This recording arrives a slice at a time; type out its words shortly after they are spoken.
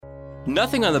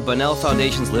Nothing on the Bunnell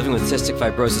Foundation's Living with Cystic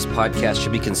Fibrosis podcast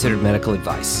should be considered medical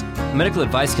advice. Medical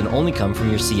advice can only come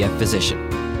from your CF physician.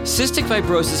 Cystic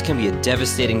fibrosis can be a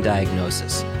devastating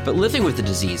diagnosis, but living with the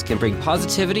disease can bring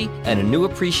positivity and a new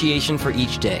appreciation for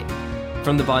each day.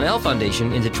 From the Bunnell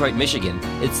Foundation in Detroit, Michigan,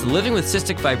 it's the Living with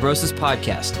Cystic Fibrosis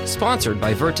podcast, sponsored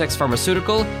by Vertex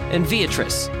Pharmaceutical and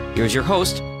Viatris. Here's your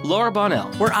host, Laura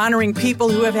Bunnell. We're honoring people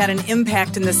who have had an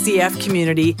impact in the CF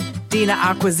community. Dina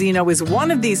Acquasino is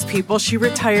one of these people. She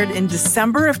retired in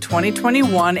December of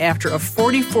 2021 after a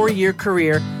 44-year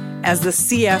career as the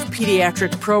CF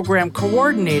Pediatric Program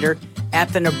Coordinator at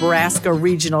the Nebraska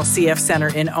Regional CF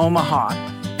Center in Omaha.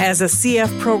 As a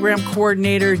CF Program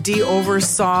Coordinator, Dee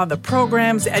oversaw the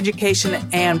programs, education,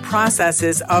 and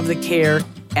processes of the care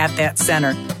at that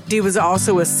center. Dee was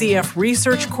also a CF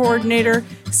Research Coordinator,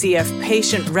 CF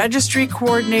Patient Registry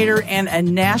Coordinator, and a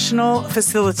National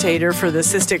Facilitator for the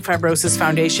Cystic Fibrosis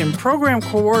Foundation Program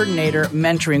Coordinator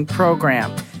Mentoring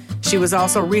Program. She was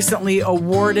also recently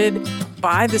awarded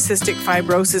by the Cystic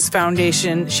Fibrosis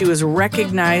Foundation. She was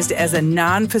recognized as a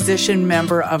non-physician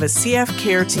member of a CF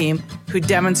care team who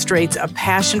demonstrates a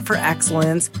passion for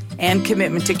excellence and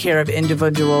commitment to care of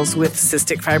individuals with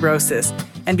cystic fibrosis.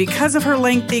 And because of her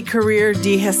lengthy career,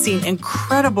 Dee has seen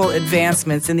incredible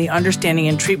advancements in the understanding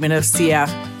and treatment of CF,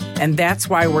 and that's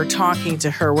why we're talking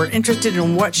to her. We're interested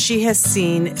in what she has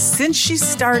seen since she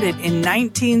started in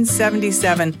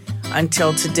 1977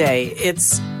 until today.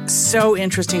 It's so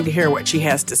interesting to hear what she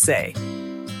has to say.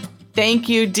 Thank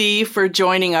you, Dee, for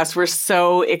joining us. We're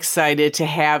so excited to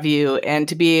have you and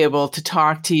to be able to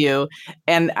talk to you.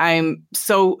 And I'm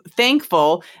so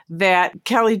thankful that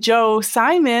Kelly Jo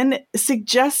Simon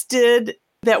suggested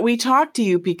that we talk to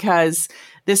you because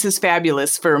this is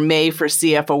fabulous for May for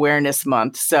CF Awareness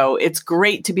Month. So it's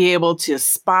great to be able to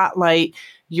spotlight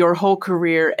your whole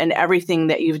career and everything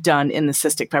that you've done in the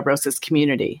cystic fibrosis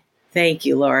community. Thank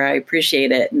you, Laura. I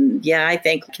appreciate it. And yeah, I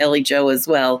thank Kelly Jo as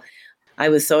well. I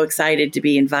was so excited to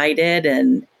be invited,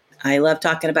 and I love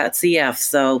talking about CF,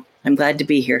 so I'm glad to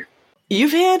be here.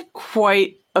 You've had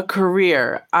quite a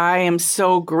career. I am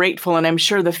so grateful, and I'm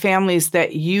sure the families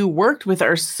that you worked with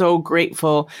are so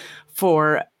grateful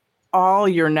for all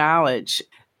your knowledge.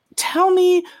 Tell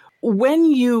me, when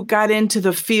you got into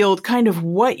the field, kind of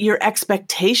what your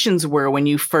expectations were when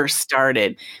you first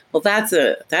started. Well, that's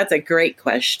a great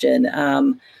question.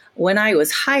 When I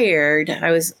was hired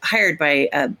by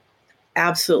a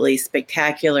absolutely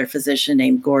spectacular physician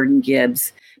named Gordon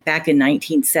Gibbs back in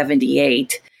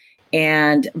 1978.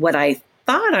 And what I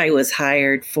thought I was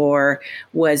hired for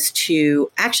was to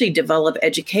actually develop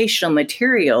educational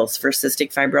materials for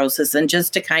cystic fibrosis and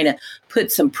just to kind of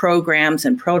put some programs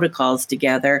and protocols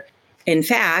together. In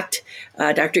fact,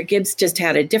 Dr. Gibbs just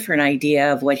had a different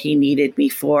idea of what he needed me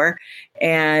for.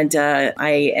 And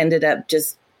I ended up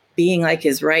just being like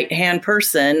his right-hand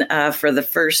person for the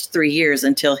first 3 years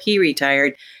until he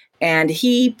retired. And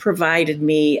he provided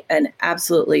me an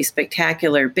absolutely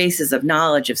spectacular basis of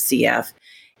knowledge of CF.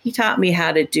 He taught me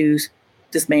how to do,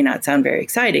 this may not sound very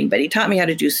exciting, but he taught me how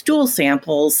to do stool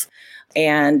samples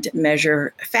and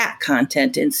measure fat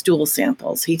content in stool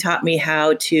samples. He taught me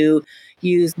how to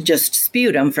use just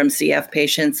sputum from CF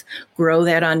patients, grow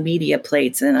that on media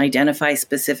plates and identify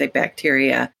specific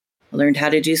bacteria. I learned how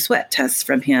to do sweat tests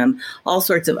from him, all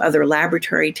sorts of other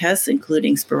laboratory tests,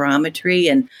 including spirometry.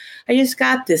 And I just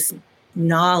got this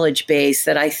knowledge base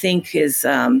that I think is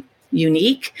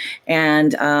unique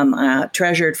and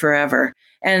treasured forever.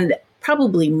 And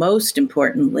probably most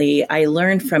importantly, I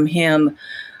learned from him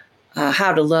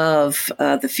how to love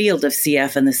the field of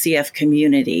CF and the CF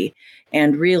community,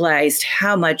 and realized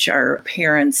how much our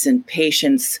parents and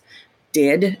patients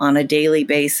did on a daily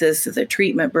basis, the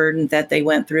treatment burden that they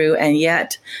went through, and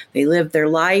yet they lived their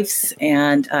lives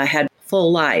and had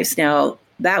full lives. Now,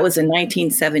 that was in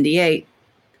 1978.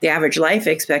 The average life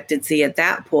expectancy at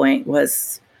that point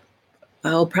was,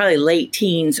 probably late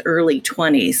teens, early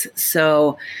 20s.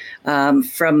 So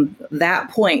from that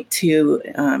point to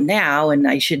now, and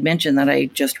I should mention that I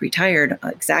just retired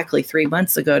exactly 3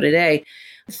 months ago today,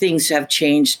 things have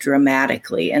changed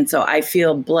dramatically. And so I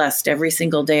feel blessed every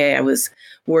single day I was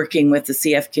working with the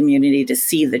CF community to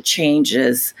see the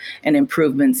changes and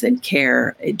improvements in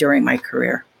care during my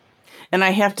career. And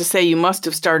I have to say, you must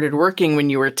have started working when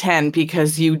you were 10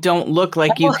 because you don't look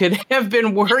like you could have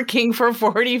been working for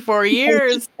 44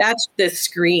 years. That's the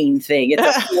screen thing.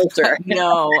 It's a filter.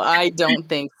 No, I don't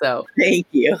think so. Thank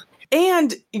you.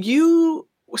 And you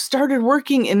started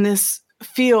working in this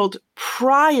field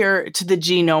prior to the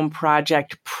Genome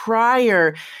Project,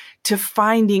 prior to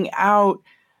finding out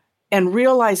and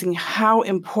realizing how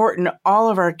important all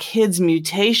of our kids'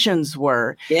 mutations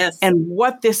were. Yes. And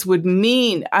what this would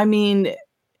mean. I mean,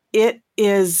 it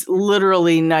is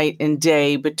literally night and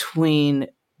day between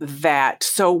that.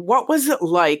 So what was it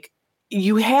like?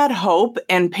 You had hope,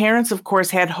 and parents, of course,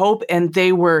 had hope, and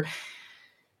they were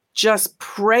just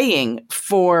praying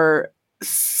for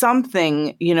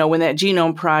something, when that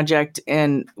genome project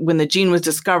and when the gene was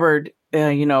discovered,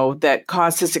 that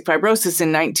caused cystic fibrosis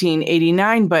in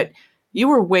 1989, but you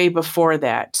were way before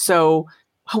that. So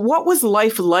what was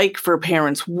life like for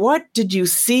parents? What did you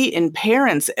see in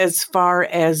parents as far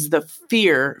as the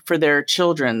fear for their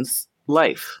children's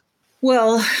life?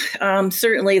 Well,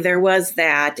 certainly there was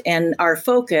that. And our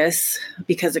focus,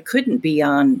 because it couldn't be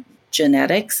on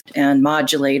genetics and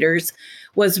modulators,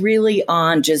 was really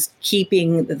on just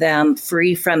keeping them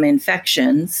free from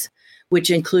infections, which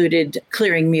included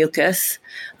clearing mucus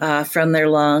from their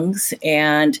lungs.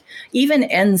 And even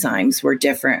enzymes were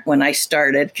different when I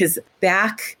started, because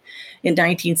back in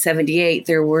 1978,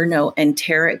 there were no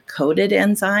enteric-coated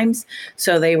enzymes.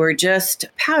 So they were just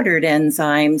powdered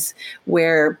enzymes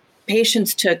where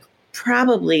patients took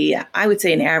probably, I would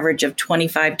say, an average of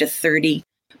 25 to 30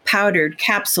 powdered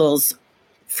capsules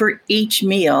for each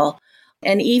meal.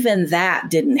 And even that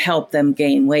didn't help them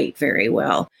gain weight very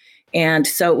well. And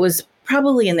so it was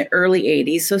probably in the early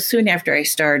 80s, so soon after I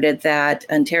started, that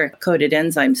enteric-coated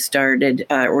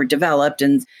enzymes were developed,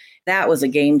 and that was a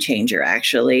game changer,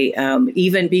 actually.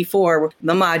 Even before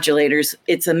the modulators,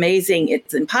 it's amazing.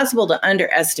 It's impossible to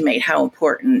underestimate how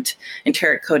important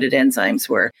enteric-coated enzymes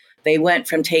were. They went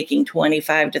from taking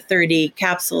 25 to 30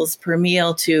 capsules per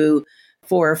meal to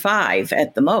 4 or 5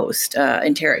 at the most,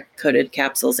 enteric-coated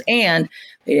capsules. And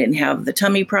they didn't have the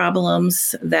tummy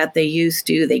problems that they used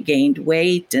to. They gained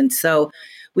weight. And so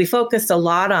we focused a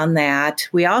lot on that.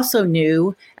 We also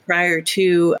knew prior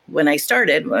to when I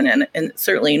started, and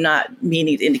certainly not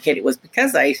meaning to indicate it was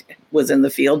because I was in the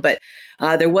field, but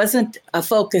there wasn't a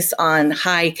focus on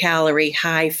high-calorie,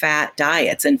 high-fat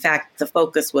diets. In fact, the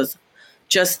focus was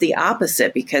just the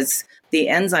opposite, because the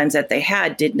enzymes that they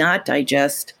had did not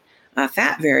digest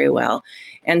fat very well.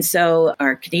 And so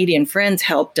our Canadian friends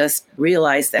helped us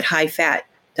realize that high-fat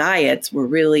diets were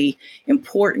really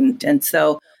important. And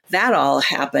so that all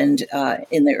happened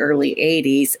in the early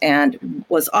 80s and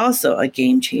was also a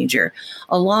game changer,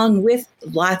 along with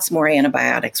lots more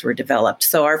antibiotics were developed.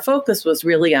 So our focus was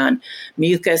really on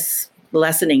mucus,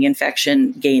 lessening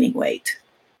infection, gaining weight.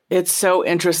 It's so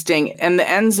interesting. And the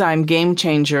enzyme game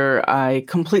changer, I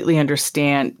completely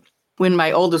understand. When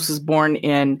my oldest was born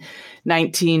in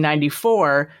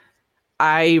 1994,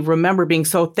 I remember being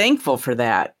so thankful for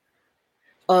that.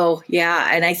 Oh, yeah.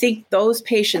 And I think those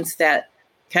patients that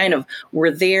kind of were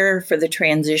there for the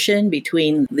transition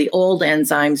between the old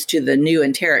enzymes to the new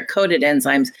enteric-coated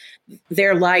enzymes,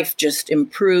 their life just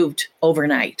improved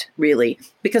overnight, really.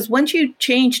 Because once you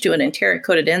change to an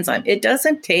enteric-coated enzyme, it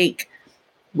doesn't take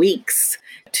weeks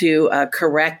to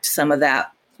correct some of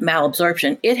that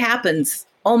malabsorption. It happens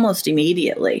almost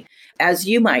immediately. As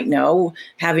you might know,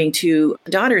 having 2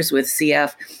 daughters with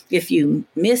CF, if you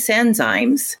miss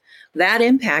enzymes, that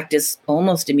impact is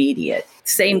almost immediate.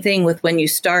 Same thing with when you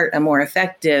start a more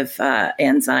effective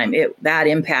enzyme, that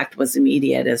impact was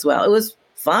immediate as well. It was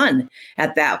fun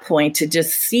at that point to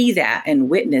just see that and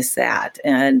witness that.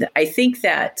 And I think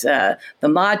that the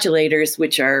modulators,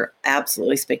 which are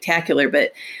absolutely spectacular,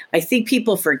 but I think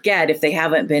people forget, if they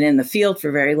haven't been in the field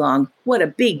for very long, what a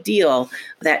big deal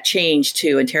that change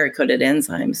to enteric-coated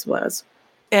enzymes was.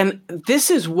 And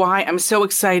this is why I'm so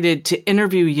excited to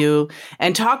interview you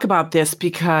and talk about this,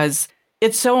 because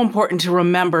it's so important to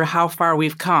remember how far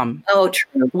we've come. Oh,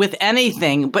 true. With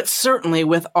anything, but certainly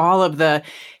with all of the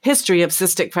history of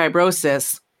cystic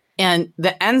fibrosis. And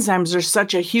the enzymes are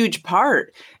such a huge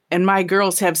part. And my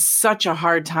girls have such a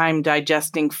hard time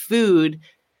digesting food.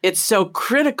 It's so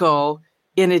critical,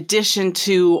 in addition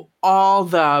to all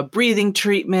the breathing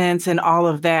treatments and all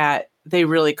of that. They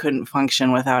really couldn't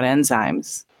function without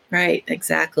enzymes. Right,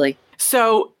 exactly.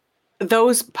 So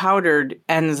those powdered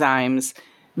enzymes,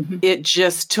 it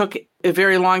just took a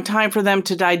very long time for them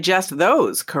to digest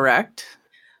those, correct?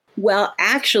 Well,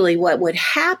 actually, what would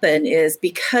happen is,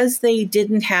 because they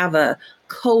didn't have a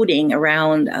coating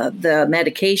around the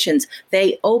medications,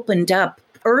 they opened up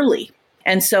early.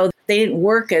 And so they didn't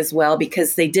work as well,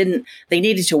 because they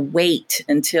needed to wait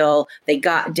until they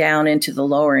got down into the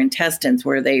lower intestines,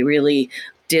 where they really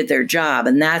did their job.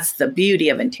 And that's the beauty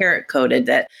of enteric coated,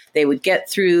 that they would get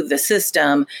through the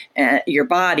system, your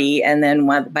body, and then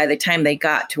by the time they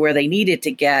got to where they needed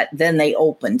to get, then they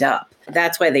opened up.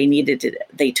 That's why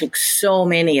they took so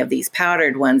many of these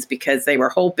powdered ones, because they were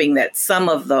hoping that some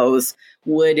of those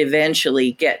would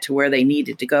eventually get to where they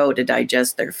needed to go to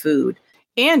digest their food.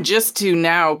 And just to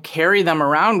now carry them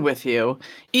around with you,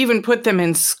 even put them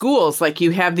in schools, like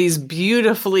you have these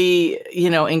beautifully,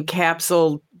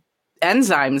 encapsulated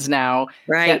enzymes now,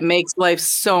 right, that makes life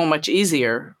so much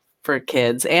easier for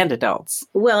kids and adults.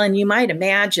 Well, and you might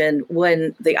imagine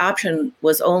when the option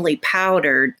was only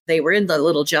powdered, they were in the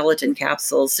little gelatin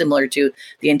capsules similar to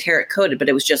the enteric coated, but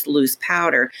it was just loose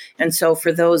powder. And so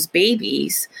for those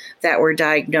babies that were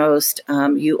diagnosed,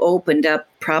 you opened up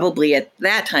probably at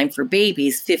that time for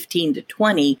babies 15 to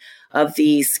 20 of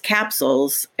these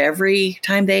capsules every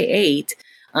time they ate.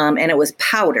 And it was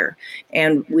powder.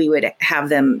 And we would have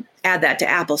them add that to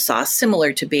applesauce,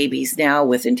 similar to babies now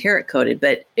with enteric coated.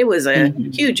 But it was a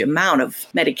huge amount of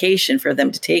medication for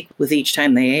them to take with each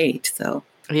time they ate. So,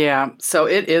 yeah, so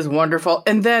it is wonderful.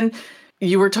 And then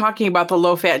you were talking about the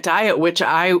low-fat diet, which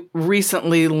I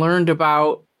recently learned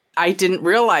about. I didn't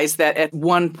realize that at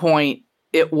one point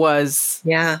it was,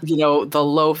 the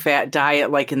low-fat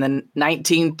diet, like in the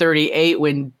 1938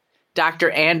 when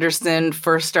Dr. Anderson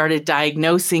first started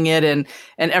diagnosing it and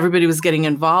everybody was getting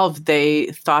involved. They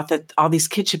thought that all these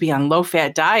kids should be on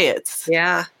low-fat diets.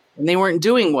 Yeah. And they weren't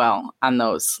doing well on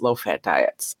those low-fat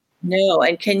diets. No.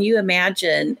 And can you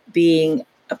imagine being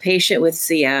a patient with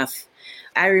CF?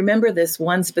 I remember this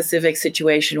one specific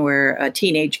situation where a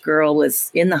teenage girl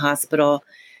was in the hospital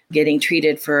getting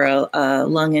treated for a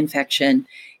lung infection.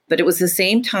 But it was the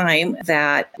same time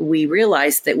that we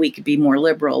realized that we could be more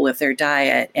liberal with their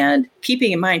diet. And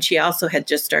keeping in mind, she also had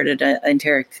just started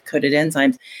enteric-coated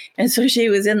enzymes. And so she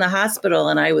was in the hospital,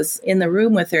 and I was in the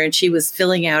room with her, and she was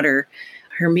filling out her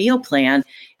meal plan.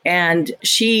 And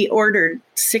she ordered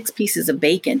 6 pieces of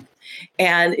bacon.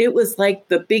 And it was like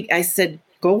I said,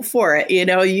 go for it.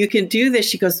 You can do this.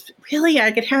 She goes, really? I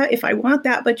could have, if I want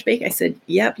that much bacon? I said,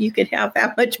 yep, you could have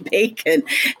that much bacon.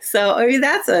 So, I mean,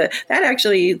 that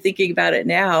actually, thinking about it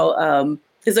now,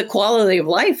 is a quality of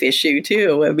life issue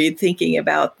too. I mean, thinking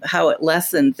about how it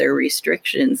lessened their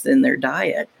restrictions in their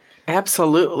diet.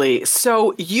 Absolutely.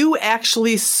 So you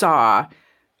actually saw,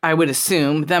 I would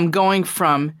assume, them going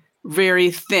from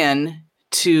very thin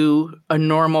to a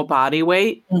normal body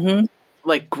weight. Mm-hmm.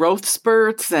 Like growth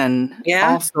spurts and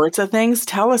all sorts of things.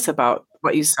 Tell us about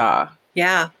what you saw.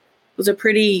 Yeah, it was a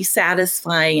pretty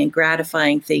satisfying and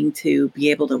gratifying thing to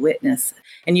be able to witness.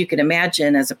 And you can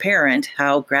imagine as a parent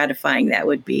how gratifying that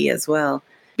would be as well.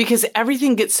 Because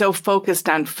everything gets so focused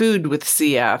on food with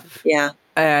CF. Yeah.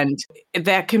 And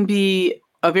that can be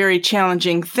a very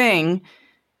challenging thing.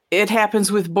 It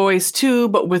happens with boys too,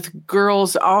 but with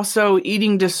girls also,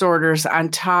 eating disorders on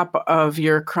top of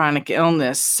your chronic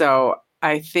illness. So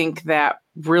I think that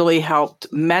really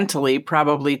helped mentally,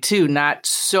 probably too, not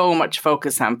so much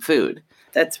focus on food.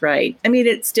 That's right. I mean,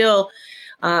 it's still,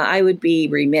 I would be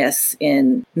remiss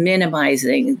in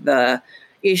minimizing the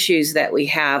issues that we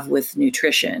have with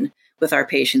nutrition with our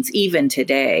patients, even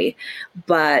today.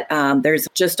 But there's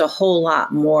just a whole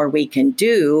lot more we can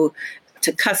do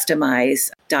to customize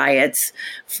diets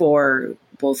for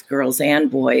both girls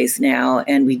and boys now.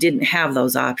 And we didn't have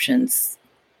those options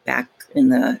back in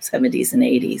the 70s and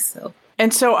 80s.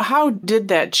 And so how did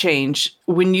that change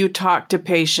when you talk to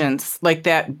patients? Like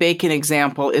that bacon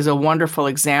example is a wonderful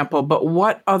example, but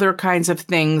what other kinds of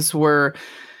things were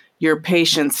your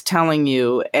patients telling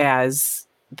you as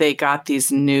they got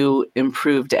these new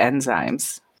improved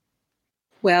enzymes?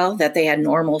 Well, that they had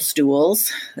normal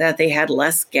stools, that they had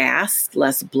less gas,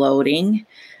 less bloating.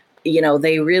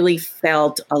 They really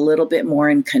felt a little bit more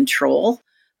in control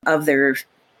of their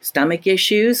stomach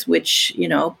issues, which,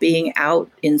 being out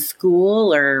in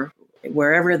school or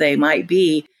wherever they might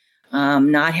be,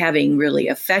 not having really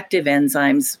effective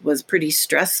enzymes was pretty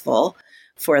stressful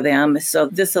for them. So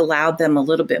this allowed them a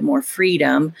little bit more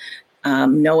freedom,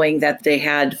 knowing that they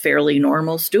had fairly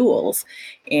normal stools.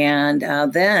 And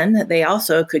then they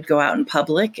also could go out in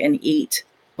public and eat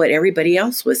what everybody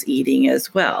else was eating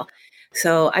as well.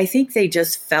 So I think they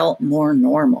just felt more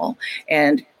normal.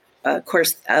 And of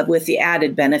course, with the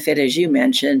added benefit, as you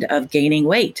mentioned, of gaining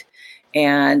weight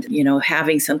and,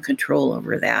 having some control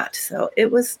over that. So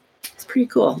it's pretty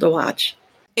cool to watch.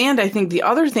 And I think the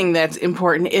other thing that's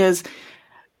important is,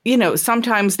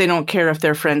 sometimes they don't care if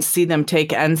their friends see them take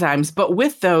enzymes, but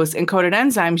with those encoded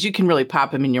enzymes, you can really pop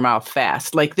them in your mouth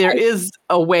fast. Like there is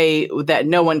a way that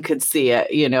no one could see it,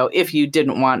 if you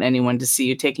didn't want anyone to see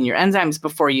you taking your enzymes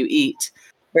before you eat.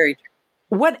 Very true.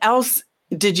 What else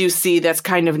did you see that's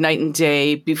kind of night and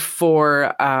day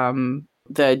before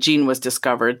the gene was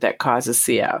discovered that causes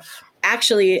CF?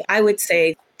 Actually, I would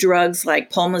say drugs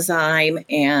like Pulmozyme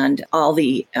and all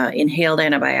the inhaled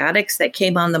antibiotics that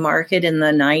came on the market in the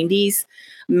 90s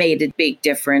made a big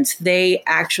difference. They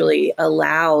actually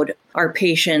allowed our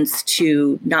patients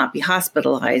to not be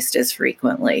hospitalized as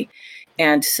frequently.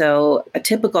 And so a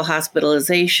typical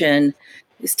hospitalization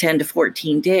is 10 to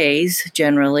 14 days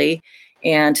generally.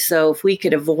 And so if we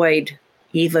could avoid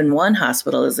even one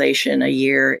hospitalization a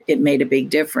year, it made a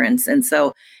big difference. And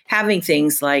so having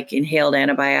things like inhaled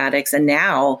antibiotics, and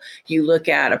now you look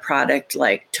at a product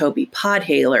like Toby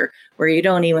Podhaler, where you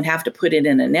don't even have to put it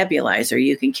in a nebulizer.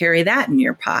 You can carry that in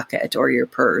your pocket or your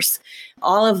purse.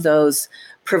 All of those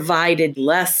provided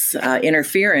less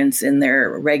interference in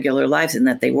their regular lives and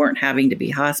that they weren't having to be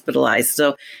hospitalized.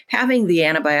 So having the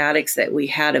antibiotics that we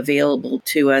had available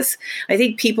to us, I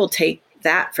think people take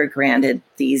that for granted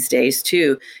these days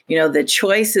too. You know, the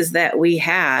choices that we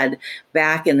had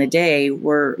back in the day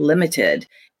were limited,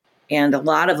 and a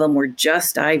lot of them were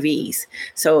just IVs.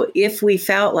 So if we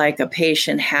felt like a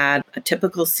patient had a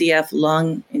typical CF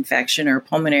lung infection or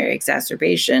pulmonary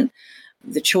exacerbation,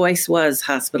 the choice was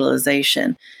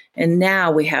hospitalization. And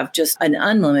now we have just an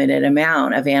unlimited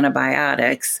amount of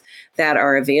antibiotics that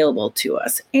are available to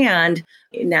us. And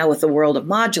now with the world of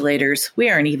modulators, we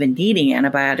aren't even needing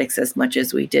antibiotics as much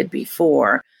as we did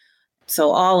before.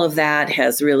 So all of that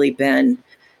has really been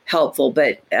helpful.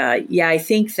 But I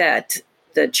think that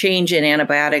the change in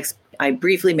antibiotics, I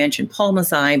briefly mentioned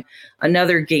Pulmozyme,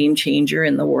 another game changer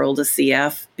in the world of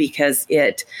CF, because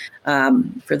it,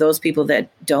 for those people that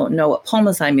don't know what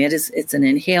Pulmozyme is, it's an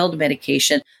inhaled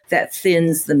medication that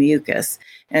thins the mucus.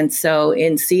 And so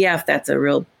in CF, that's a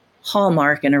real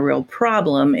hallmark and a real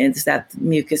problem, is that the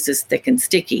mucus is thick and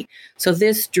sticky. So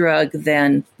this drug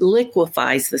then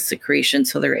liquefies the secretion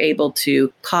so they're able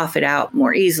to cough it out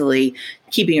more easily,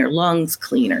 keeping your lungs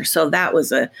cleaner. So that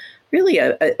was it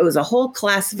was a whole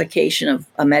classification of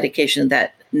a medication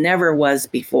that never was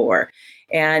before.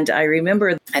 And I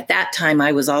remember at that time,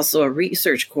 I was also a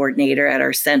research coordinator at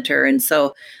our center. And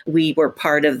so we were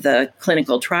part of the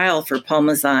clinical trial for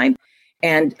Pulmozyme.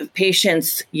 And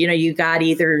patients, you got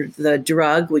either the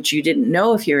drug, which you didn't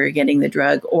know if you were getting the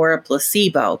drug, or a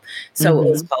placebo. So It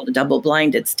was called a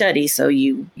double-blinded study. So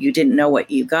you didn't know what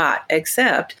you got,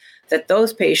 except that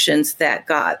those patients that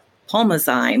got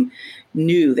Pulmozyme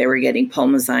knew they were getting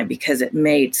Pulmozyme because it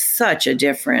made such a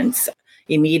difference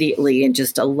immediately in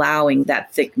just allowing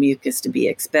that thick mucus to be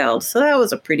expelled. So that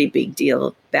was a pretty big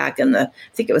deal back in I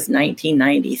think it was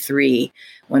 1993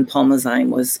 when Pulmozyme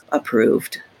was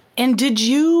approved. And did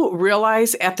you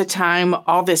realize at the time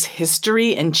all this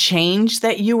history and change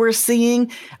that you were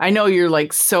seeing? I know you're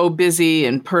like so busy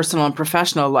in personal and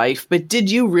professional life, but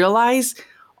did you realize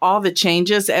all the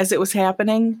changes as it was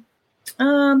happening?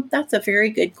 That's a very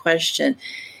good question.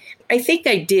 I think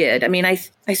I did. I mean,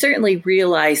 I certainly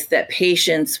realized that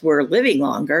patients were living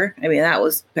longer. I mean, that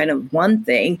was kind of one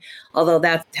thing, although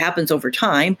that happens over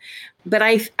time. But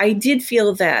I did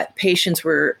feel that patients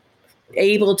were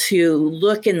able to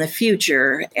look in the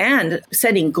future and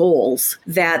setting goals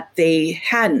that they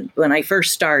hadn't when I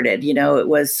first started. It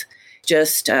was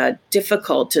just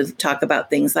difficult to talk about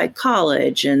things like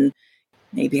college and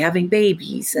maybe having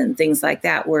babies and things like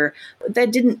that, where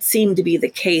that didn't seem to be the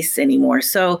case anymore.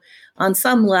 So on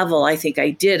some level, I think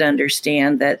I did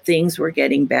understand that things were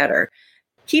getting better.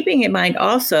 Keeping in mind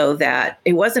also that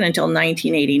it wasn't until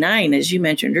 1989, as you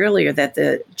mentioned earlier, that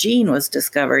the gene was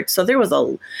discovered. So there was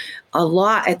a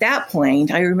lot at that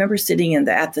point. I remember sitting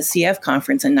at the CF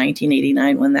conference in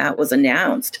 1989 when that was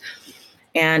announced.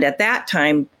 And at that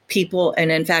time, people,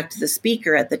 and in fact, the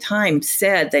speaker at the time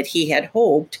said that he had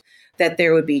hoped that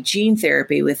there would be gene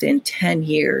therapy within 10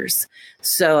 years.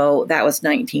 So that was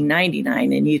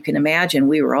 1999. And you can imagine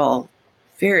we were all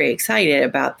very excited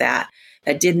about that.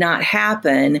 That did not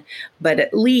happen, but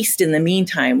at least in the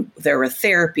meantime, there were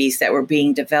therapies that were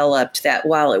being developed that,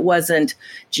 while it wasn't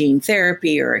gene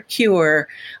therapy or a cure,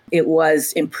 it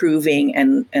was improving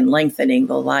and lengthening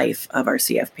the life of our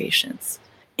CF patients.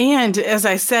 And as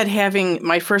I said, having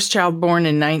my first child born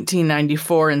in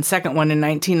 1994 and second one in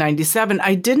 1997,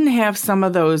 I didn't have some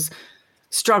of those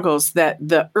struggles that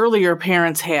the earlier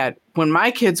parents had. When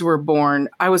my kids were born,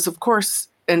 I was, of course,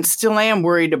 and still am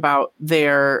worried about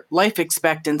their life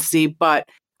expectancy, but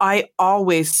I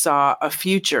always saw a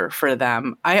future for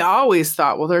them. I always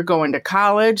thought, well, they're going to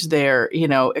college, they're,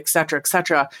 et cetera, et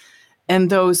cetera. And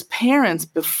those parents,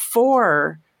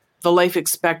 before the life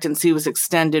expectancy was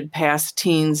extended past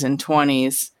teens and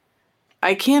 20s,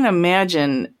 I can't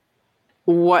imagine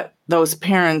what those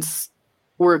parents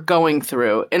we're going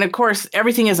through. And of course,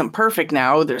 everything isn't perfect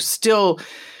now. There's still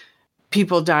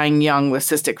people dying young with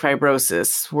cystic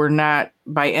fibrosis. We're not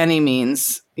by any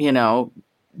means,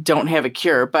 don't have a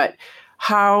cure. But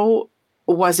how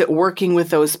was it working with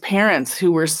those parents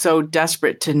who were so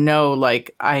desperate to know,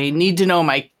 like, I need to know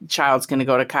my child's going to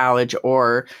go to college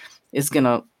or is going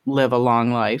to live a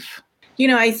long life?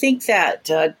 I think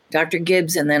that Dr.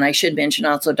 Gibbs, and then I should mention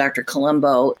also Dr.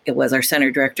 Colombo, it was our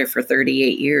center director for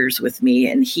 38 years with me,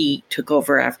 and he took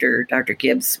over after Dr.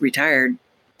 Gibbs retired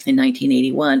in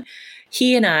 1981.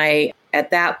 He and I,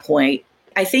 at that point,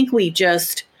 I think you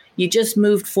just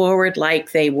moved forward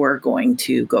like they were going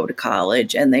to go to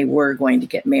college and they were going to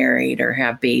get married or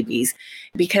have babies,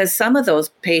 because some of those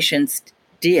patients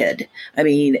did. I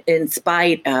mean, in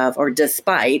spite of or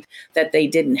despite that they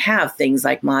didn't have things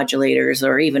like modulators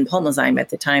or even Pulmozyme at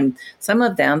the time, some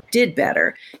of them did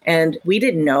better. And we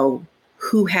didn't know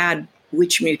who had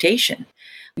which mutation.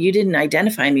 You didn't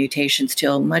identify mutations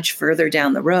till much further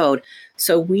down the road.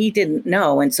 So we didn't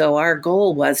know. And so our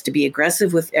goal was to be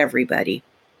aggressive with everybody,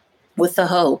 with the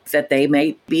hope that they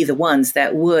may be the ones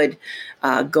that would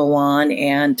go on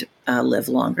and live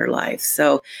longer lives.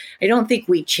 So I don't think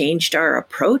we changed our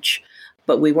approach,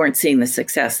 but we weren't seeing the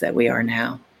success that we are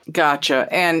now. Gotcha.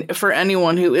 And for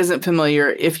anyone who isn't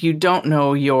familiar, if you don't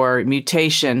know your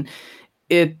mutation,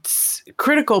 it's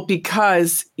critical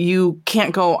because you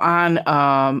can't go on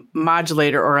a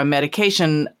modulator or a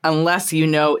medication unless you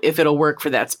know if it'll work for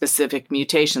that specific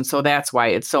mutation. So that's why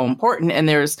it's so important. And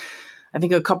there's, I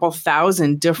think, a couple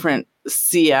thousand different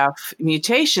CF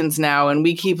mutations now, and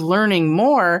we keep learning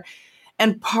more.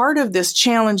 And part of this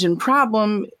challenge and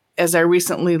problem, as I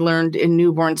recently learned in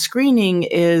newborn screening,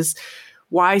 is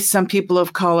why some people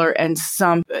of color and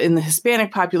some in the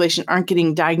Hispanic population aren't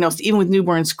getting diagnosed even with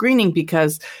newborn screening,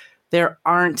 because there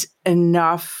aren't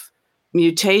enough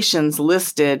mutations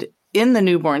listed in the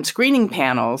newborn screening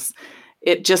panels.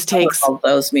 It just takes all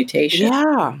those mutations.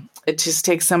 Yeah, it just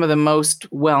takes some of the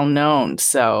most well-known.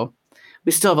 So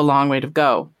we still have a long way to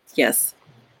go. Yes.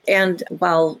 And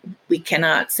while we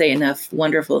cannot say enough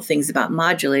wonderful things about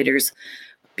modulators,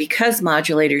 because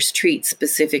modulators treat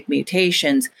specific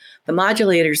mutations, the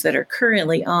modulators that are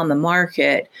currently on the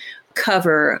market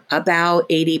cover about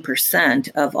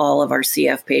 80% of all of our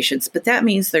CF patients. But that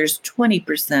means there's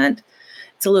 20%,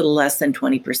 it's a little less than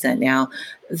 20% now,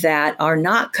 that are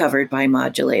not covered by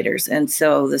modulators. And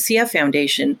so the CF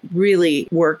Foundation really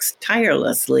works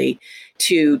tirelessly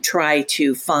to try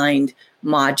to find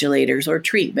modulators or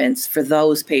treatments for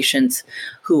those patients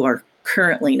who are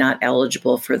currently not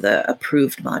eligible for the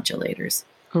approved modulators.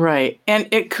 Right. And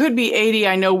it could be 80.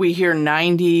 I know we hear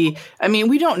 90. I mean,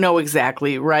 we don't know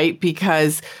exactly, right?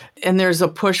 And there's a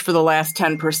push for the last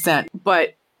 10%,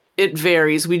 but it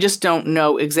varies. We just don't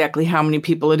know exactly how many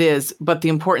people it is. But the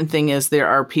important thing is there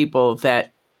are people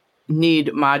that need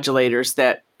modulators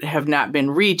that have not been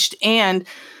reached. And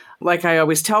like I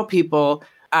always tell people,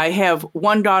 I have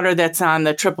one daughter that's on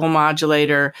the triple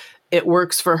modulator. It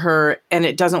works for her and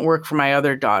it doesn't work for my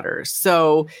other daughters.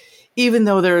 So even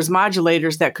though there's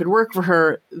modulators that could work for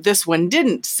her, this one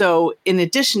didn't. So in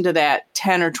addition to that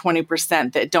 10 or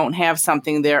 20% that don't have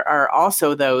something, there are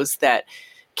also those that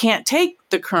can't take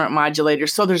the current modulator.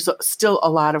 So there's still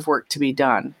a lot of work to be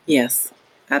done. Yes,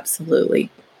 absolutely.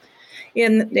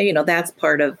 And, that's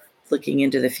part of looking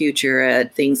into the future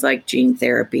at things like gene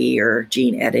therapy or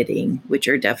gene editing, which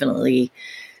are definitely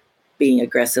being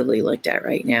aggressively looked at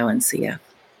right now in CF.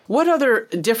 What other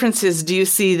differences do you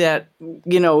see that,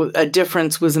 a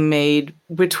difference was made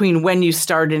between when you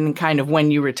started and kind of when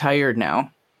you retired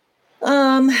now?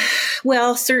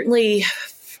 Well, certainly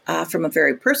from a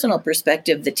very personal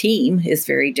perspective, the team is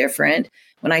very different.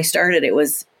 When I started, it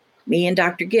was me and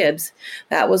Dr. Gibbs.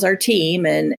 That was our team.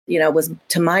 And, it was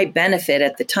to my benefit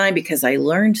at the time because I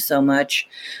learned so much.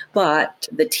 But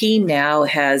the team now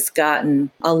has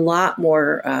gotten a lot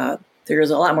more, there's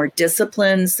a lot more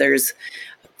disciplines. There's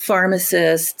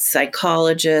pharmacists,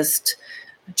 psychologists,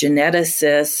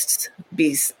 geneticists.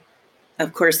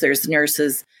 Of course, there's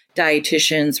nurses,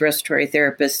 dietitians, respiratory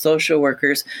therapists, social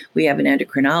workers. We have an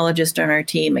endocrinologist on our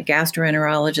team, a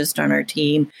gastroenterologist on our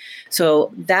team.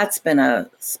 So that's been a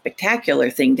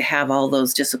spectacular thing to have all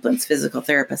those disciplines. Physical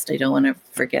therapist, I don't want to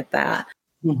forget that.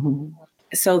 Mm-hmm.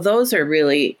 So those are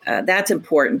really, that's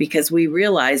important because we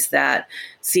realize that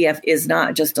CF is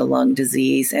not just a lung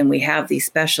disease, and we have these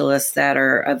specialists that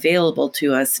are available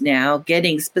to us now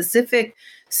getting specific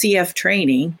CF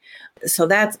training. So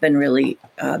that's been really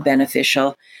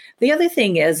beneficial. The other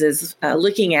thing is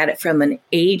looking at it from an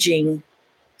aging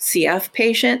CF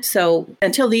patient. So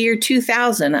until the year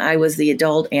 2000, I was the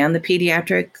adult and the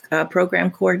pediatric program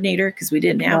coordinator because we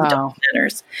didn't have adult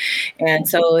centers. And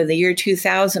so in the year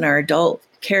 2000, our adult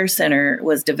care center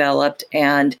was developed,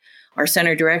 and our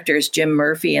center directors, Jim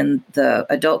Murphy, and the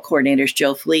adult coordinators,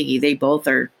 Jill Fleege, they both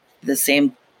are the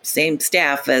same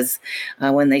staff as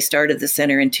when they started the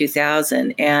center in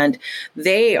 2000. And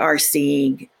they are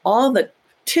seeing all the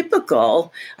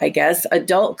typical, I guess,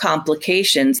 adult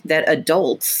complications that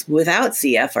adults without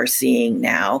CF are seeing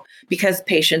now because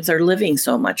patients are living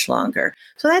so much longer.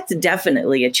 So that's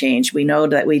definitely a change. We know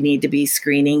that we need to be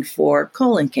screening for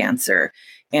colon cancer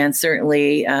and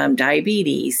certainly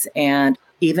diabetes and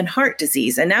even heart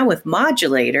disease. And now with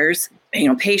modulators,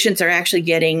 patients are actually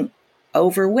getting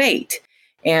overweight.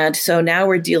 And so now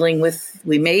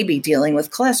we may be dealing with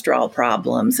cholesterol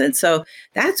problems. And so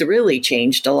that's really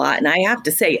changed a lot. And I have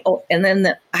to say, and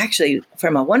then actually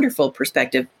from a wonderful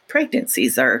perspective,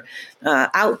 pregnancies are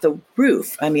out the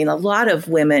roof. I mean, a lot of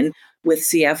women with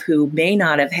CF who may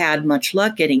not have had much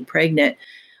luck getting pregnant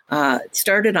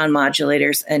started on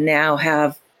modulators and now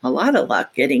have a lot of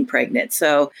luck getting pregnant.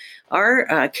 So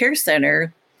our care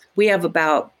center, we have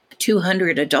about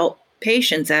 200 adult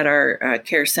patients at our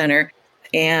care center.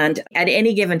 And at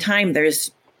any given time,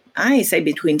 there's, I say,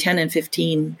 between 10 and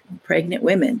 15 pregnant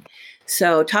women.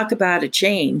 So talk about a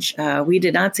change. We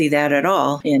did not see that at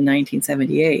all in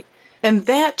 1978. And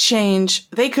that change,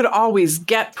 they could always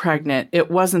get pregnant.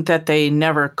 It wasn't that they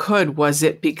never could. Was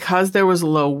it because there was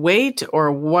low weight,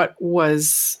 or what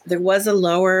was? There was a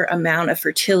lower amount of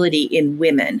fertility in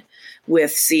women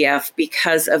with CF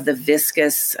because of the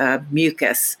viscous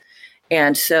mucus.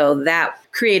 And so that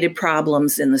created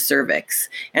problems in the cervix.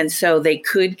 And so they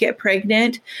could get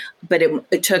pregnant, but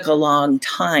it took a long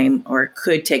time, or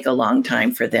could take a long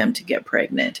time for them to get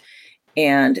pregnant.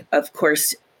 And of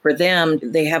course, for them,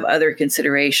 they have other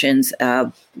considerations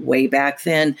way back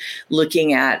then,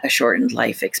 looking at a shortened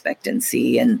life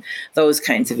expectancy and those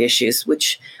kinds of issues,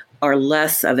 which are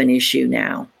less of an issue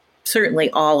now. Certainly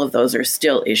all of those are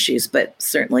still issues, but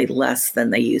certainly less than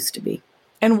they used to be.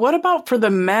 And what about for the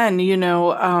men?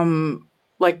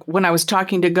 Like when I was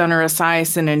talking to Gunnar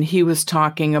Esiason, and he was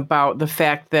talking about the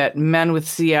fact that men with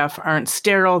CF aren't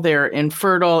sterile, they're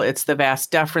infertile. It's the vas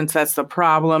deferens that's the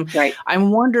problem. Right.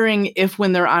 I'm wondering if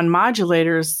when they're on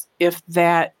modulators, if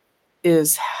that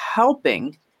is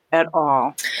helping at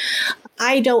all.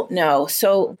 I don't know.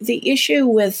 So the issue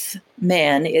with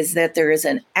men is that there is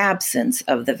an absence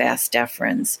of the vas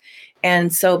deferens.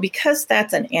 And so because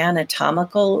that's an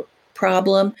anatomical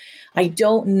problem, I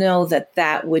don't know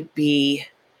that would be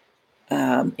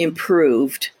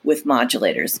improved with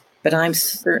modulators, but I'm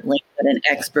certainly not an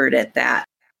expert at that.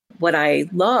 What I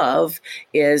love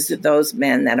is those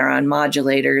men that are on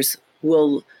modulators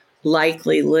will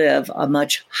likely live a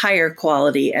much higher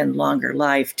quality and longer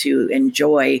life to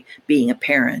enjoy being a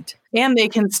parent. And they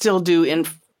can still do in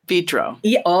vitro.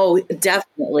 Yeah,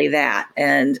 definitely that.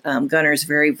 And Gunnar's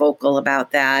very vocal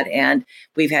about that. And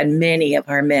we've had many of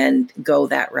our men go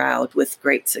that route with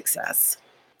great success.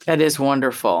 That is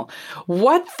wonderful.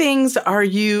 What things are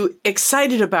you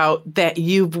excited about that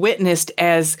you've witnessed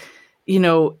as,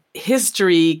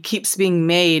 history keeps being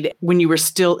made when you were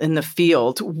still in the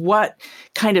field? What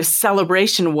kind of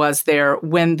celebration was there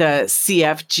when the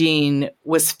CF gene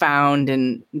was found,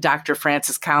 and Dr.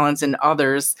 Francis Collins and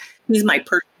others? He's my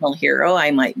personal hero,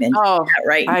 I might mention that,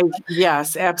 right?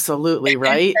 Yes, absolutely,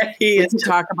 right? We can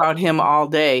talk about him all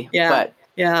day.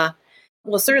 Yeah.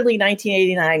 Well, certainly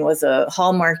 1989 was a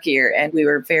hallmark year, and we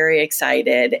were very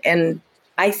excited. And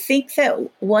I think that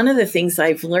one of the things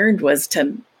I've learned was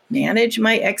to manage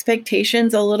my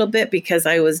expectations a little bit, because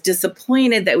I was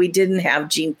disappointed that we didn't have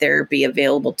gene therapy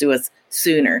available to us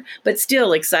sooner, but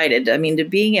still excited. I mean, to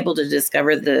being able to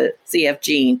discover the CF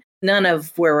gene, none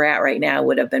of where we're at right now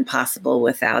would have been possible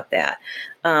without that.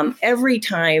 Every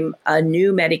time a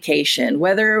new medication,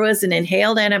 whether it was an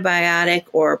inhaled antibiotic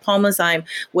or Pulmozyme,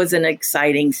 was an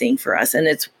exciting thing for us. And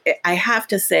I have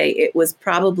to say, it was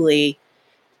it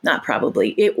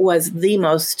was the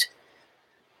most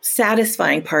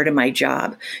satisfying part of my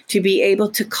job to be able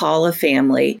to call a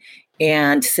family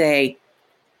and say,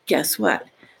 guess what?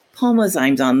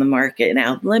 Pulmozyme's on the market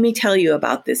now. Let me tell you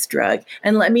about this drug,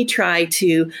 and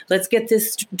let's get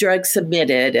this drug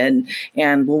submitted, and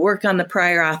we'll work on the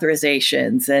prior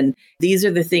authorizations. And these are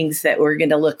the things that we're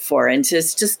going to look for, and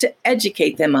just to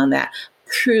educate them on that.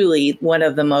 Truly one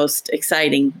of the most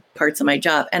exciting parts of my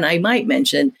job. And I might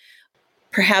mention,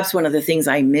 perhaps one of the things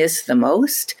I miss the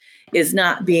most is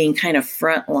not being kind of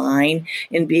front line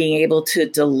and being able to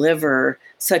deliver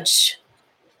such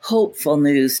hopeful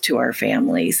news to our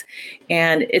families.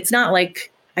 And it's not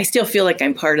like I still feel like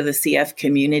I'm part of the CF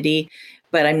community,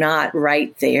 but I'm not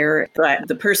right there. But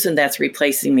the person that's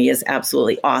replacing me is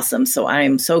absolutely awesome. So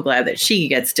I'm so glad that she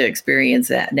gets to experience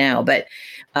that now. But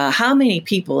how many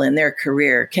people in their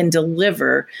career can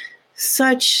deliver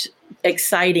such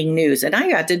exciting news? And I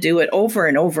got to do it over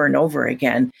and over and over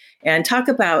again, and talk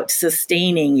about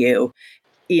sustaining you,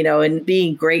 and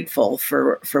being grateful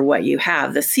for what you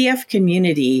have. The CF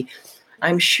community,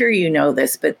 I'm sure you know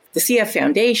this, but the CF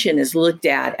Foundation is looked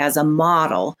at as a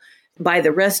model by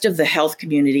the rest of the health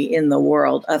community in the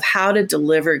world of how to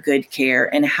deliver good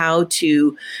care and how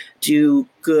to do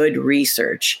good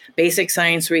research, basic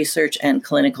science research and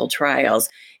clinical trials.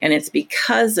 And it's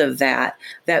because of that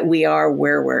we are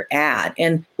where we're at.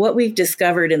 And what we've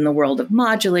discovered in the world of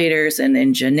modulators and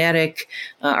in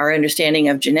our understanding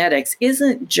of genetics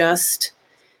isn't just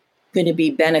going to be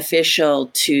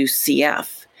beneficial to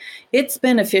CF. It's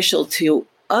beneficial to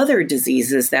other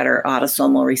diseases that are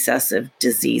autosomal recessive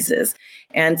diseases.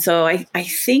 And so I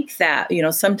think that,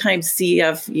 sometimes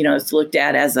CF, it's looked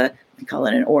at as we call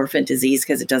it an orphan disease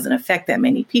because it doesn't affect that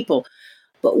many people.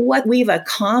 But what we've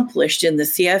accomplished in the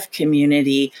CF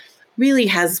community really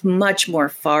has much more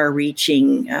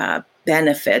far-reaching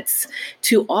benefits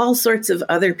to all sorts of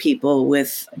other people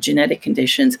with genetic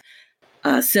conditions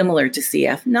similar to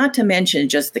CF, not to mention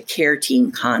just the care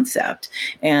team concept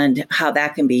and how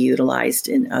that can be utilized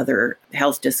in other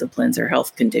health disciplines or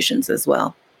health conditions as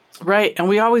well. Right. And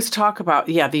we always talk about,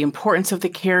 the importance of the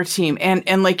care team.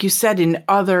 And like you said, in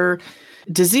other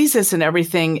diseases and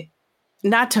everything,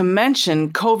 not to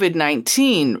mention COVID-19,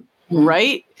 mm-hmm.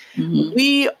 right? Mm-hmm.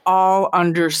 We all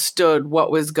understood what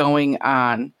was going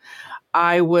on.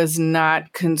 I was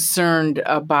not concerned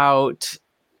about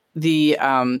the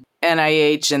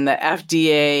NIH and the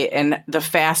FDA and the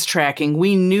fast tracking.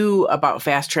 We knew about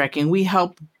fast tracking. We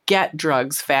helped get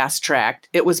drugs fast tracked.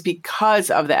 It was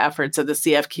because of the efforts of the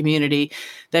CF community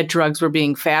that drugs were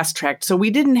being fast tracked. So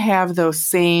we didn't have those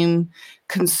same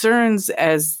concerns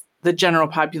as the general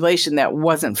population that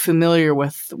wasn't familiar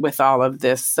with all of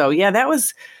this. So that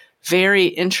was very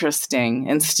interesting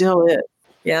and still is.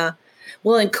 Yeah.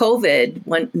 Well, in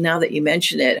COVID, now that you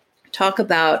mention it, talk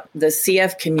about the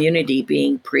CF community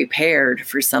being prepared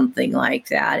for something like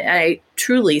that. I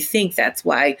truly think that's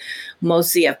why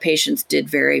most CF patients did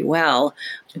very well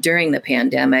during the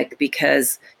pandemic,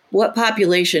 because what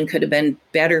population could have been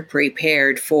better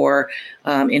prepared for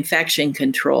infection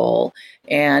control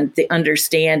and the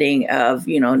understanding of,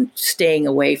 staying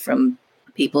away from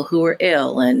people who are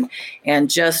ill and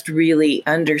just really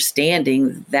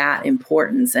understanding that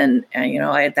importance. And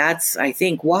that's, I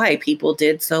think, why people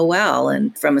did so well.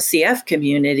 And from a CF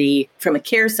community, from a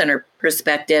care center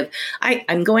perspective,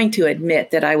 I'm going to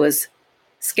admit that I was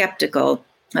skeptical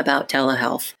about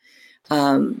telehealth.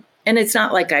 And it's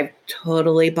not like I've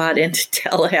totally bought into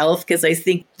telehealth, because I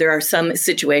think there are some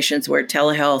situations where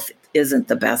telehealth isn't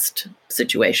the best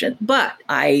situation. But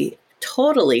I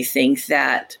totally think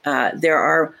that there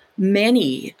are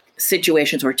many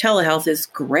situations where telehealth is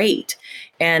great,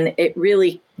 and it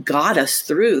really got us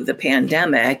through the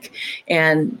pandemic.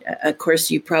 And of course,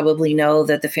 you probably know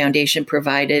that the foundation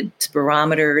provided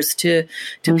spirometers to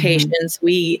mm-hmm. patients.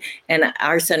 And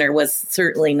our center was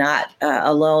certainly not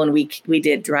alone. We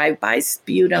did drive-by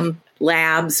sputum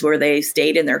labs where they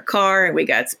stayed in their car, and we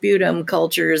got sputum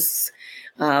cultures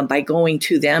by going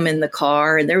to them in the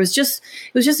car. And it was just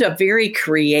a very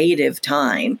creative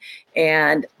time.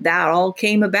 And that all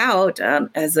came about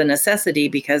as a necessity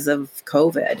because of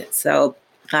COVID. So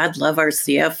God love our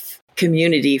CF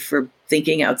community for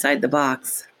thinking outside the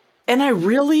box. And I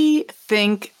really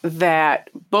think that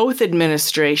both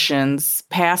administrations,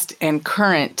 past and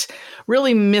current,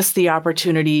 really missed the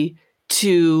opportunity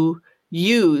to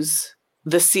use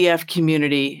the CF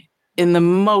community in the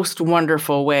most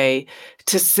wonderful way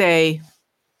to say,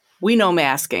 we know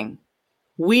masking.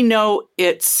 We know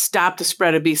it stopped the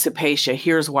spread of B. cepacia.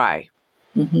 Here's why.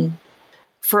 Mm-hmm.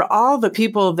 For all the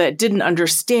people that didn't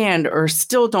understand or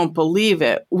still don't believe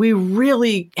it, we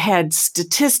really had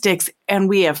statistics, and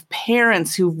we have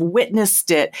parents who've witnessed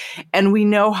it, and we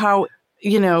know how,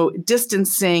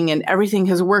 distancing and everything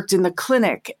has worked in the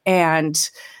clinic. And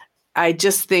I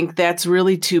just think that's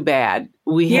really too bad.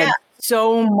 We had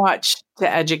so much to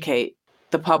educate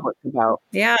the public about.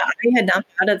 Yeah, I had not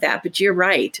thought of that, but you're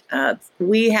right.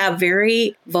 We have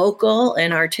very vocal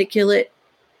and articulate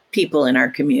people in our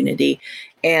community,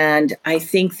 and I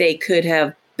think they could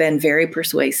have been very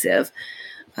persuasive.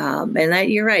 And that,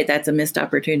 you're right, that's a missed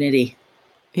opportunity.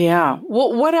 Yeah.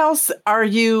 Well, what else are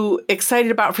you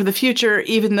excited about for the future,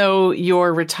 even though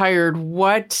you're retired?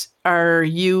 What are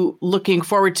you looking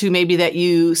forward to, maybe that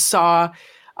you saw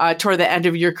toward the end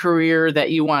of your career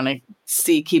that you want to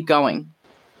see keep going?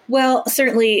 Well,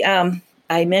 certainly,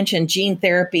 I mentioned gene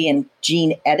therapy and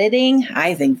gene editing.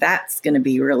 I think that's going to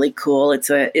be really cool.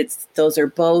 Those are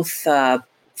both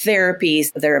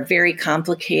therapies. They're very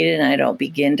complicated, and I don't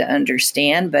begin to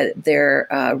understand, but they're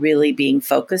really being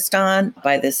focused on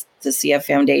by the CF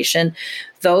Foundation.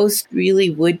 Those really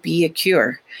would be a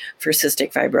cure for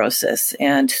cystic fibrosis,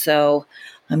 and so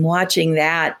I'm watching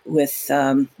that with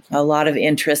a lot of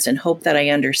interest and hope that I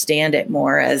understand it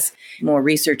more as more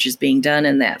research is being done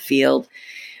in that field.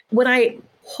 What I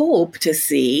hope to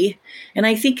see, and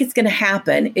I think it's going to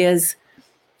happen, is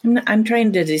I'm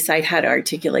trying to decide how to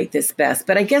articulate this best,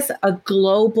 but I guess a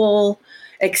global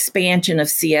expansion of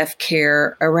CF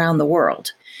care around the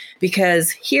world.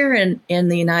 Because here in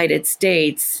the United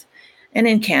States and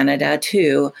in Canada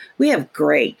too, we have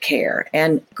great care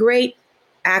and great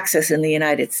access in the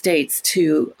United States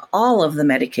to all of the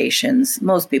medications,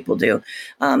 most people do,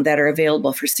 that are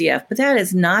available for CF. But that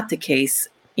is not the case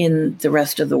in the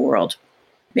rest of the world.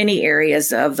 Many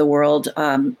areas of the world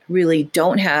really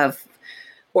don't have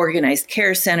organized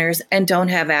care centers and don't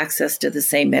have access to the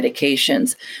same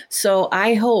medications. So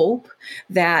I hope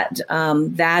that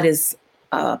that is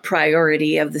a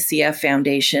priority of the CF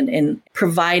Foundation in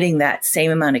providing that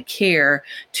same amount of care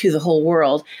to the whole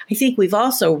world. I think we've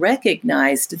also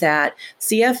recognized that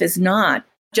CF is not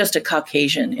just a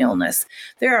Caucasian illness.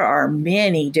 There are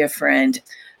many different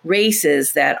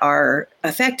races that are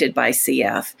affected by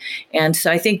CF. And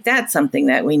so I think that's something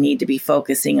that we need to be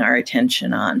focusing our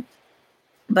attention on.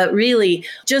 But really,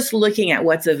 just looking at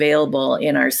what's available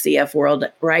in our CF world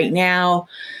right now,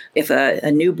 if a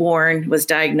newborn was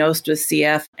diagnosed with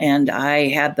CF and I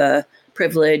had the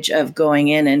privilege of going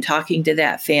in and talking to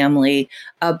that family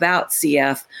about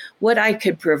CF, what I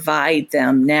could provide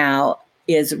them now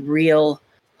is real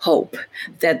hope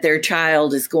that their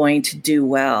child is going to do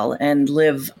well and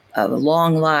live a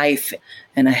long life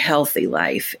and a healthy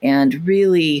life. And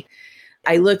really,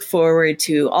 I look forward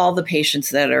to all the patients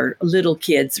that are little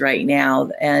kids right now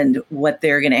and what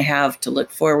they're going to have to look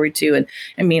forward to. And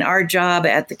I mean, our job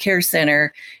at the care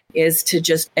center is to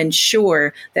just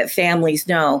ensure that families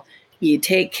know you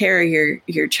take care of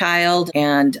your child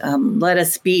and let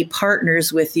us be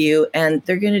partners with you, and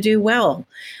they're going to do well.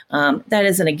 That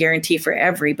isn't a guarantee for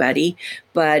everybody,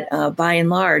 but by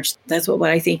and large, that's what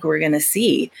I think we're going to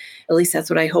see. At least that's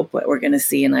what I hope what we're going to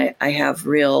see. And I have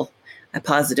real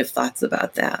positive thoughts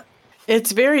about that.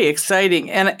 It's very exciting.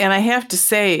 And I have to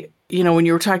say, you know, when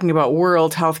you were talking about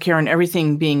world healthcare and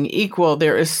everything being equal,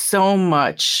 there is so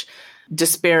much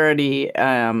disparity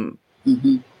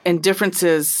and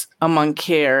differences among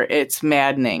care. It's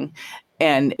maddening.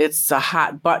 And it's a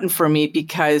hot button for me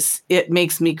because it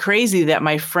makes me crazy that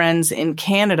my friends in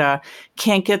Canada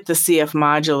can't get the CF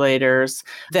modulators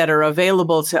that are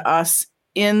available to us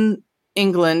in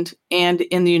England and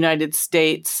in the United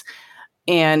States.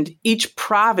 And each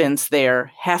province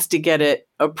there has to get it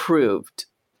approved.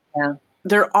 Yeah.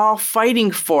 They're all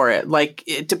fighting for it. Like,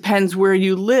 it depends where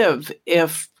you live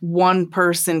if one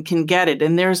person can get it.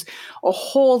 And there's a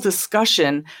whole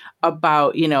discussion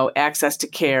about, you know, access to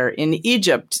care. In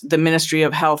Egypt, the Ministry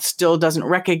of Health still doesn't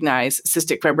recognize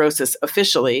cystic fibrosis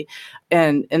officially.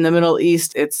 And in the Middle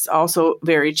East, it's also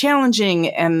very challenging,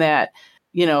 and that,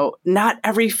 you know, not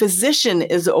every physician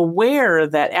is aware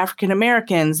that African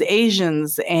Americans,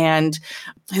 Asians, and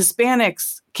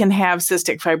Hispanics can have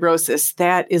cystic fibrosis.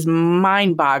 That is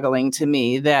mind-boggling to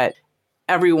me that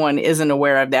everyone isn't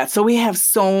aware of that. So we have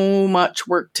so much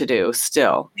work to do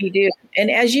still. We do. And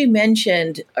as you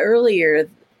mentioned earlier,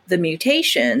 the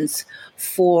mutations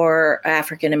for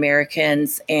African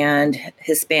Americans and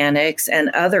Hispanics and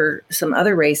some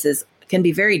other races can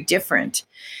be very different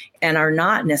and are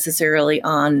not necessarily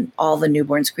on all the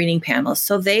newborn screening panels.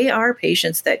 So they are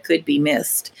patients that could be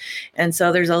missed. And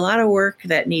so there's a lot of work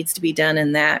that needs to be done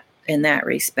in that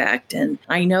respect. And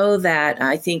I know that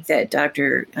I think that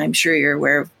I'm sure you're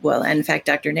aware of, well, and in fact,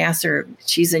 Dr. Nasser,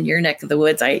 she's in your neck of the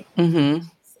woods.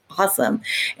 Awesome.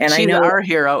 And she's I know our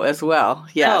hero as well.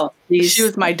 Yeah. Oh, she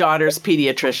was my daughter's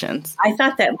pediatrician. I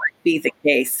thought that might be the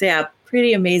case. Yeah.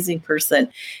 Pretty amazing person.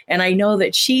 And I know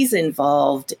that she's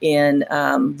involved in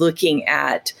looking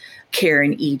at care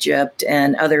in Egypt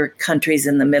and other countries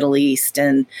in the Middle East.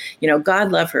 And, you know, God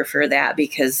love her for that,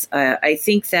 because I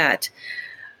think that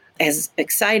as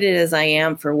excited as I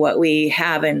am for what we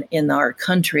have in our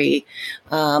country,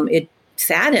 it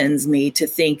saddens me to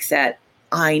think that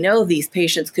I know these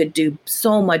patients could do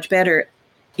so much better,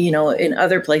 you know, in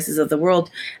other places of the world,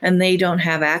 and they don't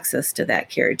have access to that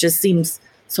care. It just seems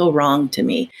so wrong to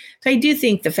me. So I do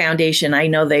think the foundation, I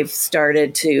know they've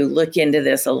started to look into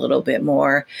this a little bit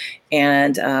more.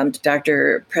 And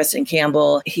Dr. Preston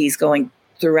Campbell, he's going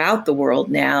throughout the world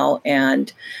now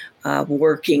and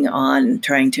working on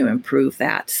trying to improve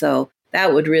that. So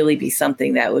that would really be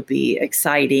something that would be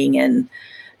exciting and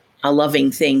a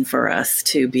loving thing for us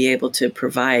to be able to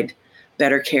provide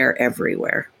better care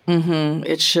everywhere. Mm-hmm.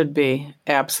 It should be.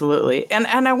 Absolutely. And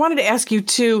I wanted to ask you,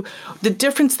 too, the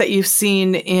difference that you've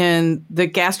seen in the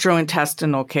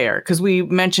gastrointestinal care, because we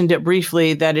mentioned it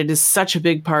briefly that it is such a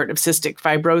big part of cystic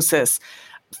fibrosis.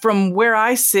 From where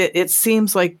I sit, it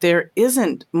seems like there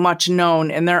isn't much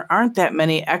known and there aren't that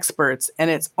many experts. And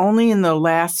it's only in the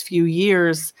last few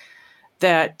years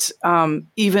that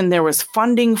even there was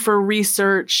funding for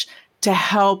research to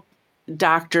help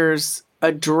doctors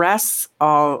address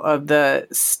all of the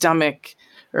stomach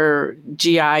or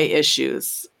GI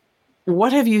issues.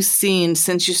 What have you seen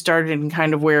since you started and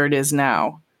kind of where it is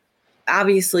now?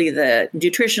 Obviously, the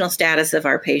nutritional status of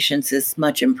our patients is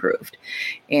much improved.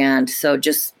 And so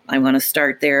I want to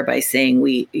start there by saying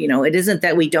it isn't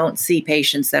that we don't see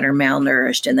patients that are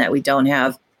malnourished and that we don't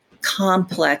have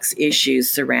complex issues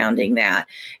surrounding that.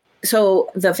 So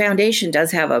the foundation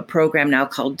does have a program now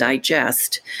called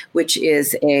Digest, which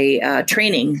is a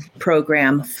training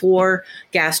program for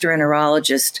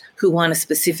gastroenterologists who want to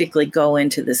specifically go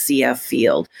into the CF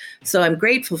field. So I'm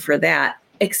grateful for that,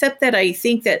 except that I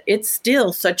think that it's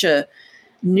still such a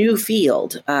new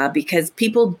field because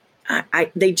people,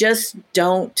 they just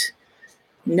don't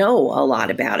know a lot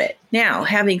about it. Now,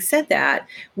 having said that,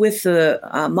 with the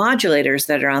modulators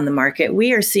that are on the market,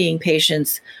 we are seeing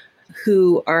patients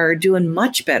who are doing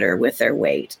much better with their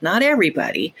weight. Not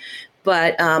everybody,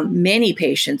 but many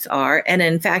patients are, and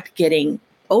in fact, getting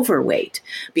overweight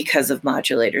because of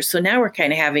modulators. So now we're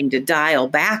kind of having to dial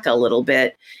back a little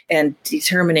bit and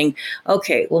determining,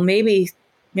 okay, well, maybe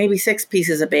 6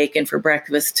 pieces of bacon for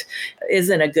breakfast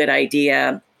isn't a good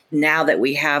idea now that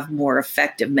we have more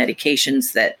effective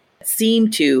medications that seem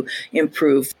to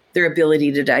improve their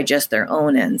ability to digest their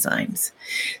own enzymes.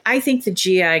 I think the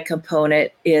GI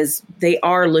component they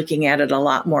are looking at it a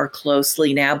lot more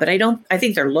closely now, but I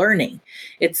think they're learning.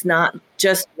 It's not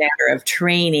just a matter of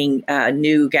training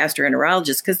new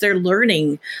gastroenterologists because they're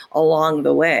learning along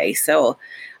the way. So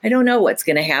I don't know what's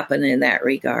going to happen in that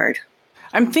regard.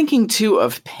 I'm thinking too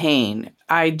of pain.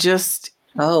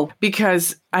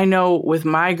 Because I know with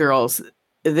my girls,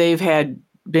 they've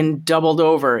been doubled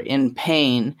over in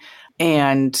pain.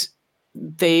 And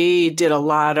they did a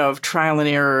lot of trial and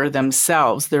error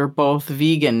themselves. They're both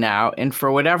vegan now. And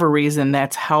for whatever reason,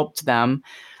 that's helped them.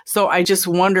 So I just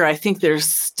wonder, I think there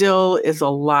still is a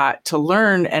lot to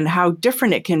learn and how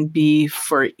different it can be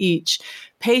for each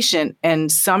patient.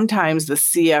 And sometimes the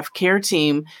CF care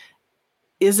team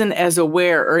isn't as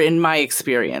aware, or in my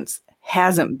experience,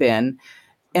 hasn't been.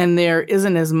 And there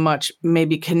isn't as much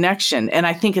maybe connection. And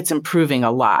I think it's improving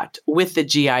a lot with the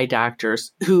GI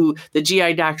doctors, the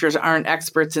GI doctors aren't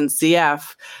experts in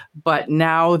CF, but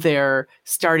now they're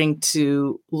starting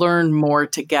to learn more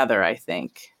together, I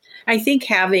think. I think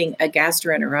having a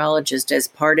gastroenterologist as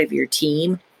part of your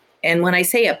team, and when I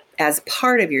say as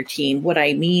part of your team, what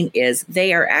I mean is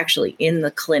they are actually in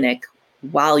the clinic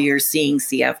while you're seeing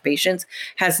CF patients,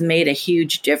 has made a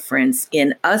huge difference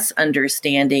in us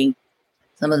understanding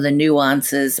some of the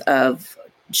nuances of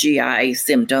GI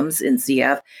symptoms in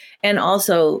CF, and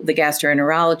also the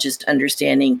gastroenterologist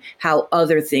understanding how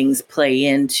other things play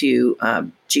into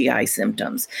GI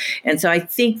symptoms. And so I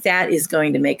think that is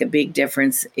going to make a big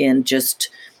difference in just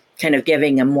kind of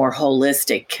giving a more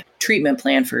holistic treatment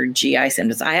plan for GI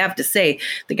symptoms. I have to say,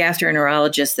 the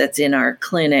gastroenterologist that's in our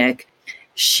clinic,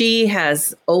 she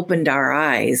has opened our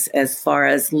eyes as far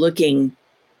as looking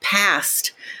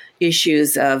past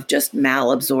issues of just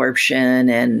malabsorption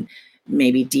and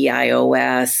maybe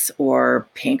DIOS or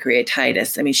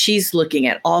pancreatitis. I mean, she's looking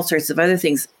at all sorts of other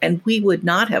things, and we would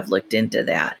not have looked into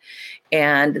that.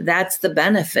 And that's the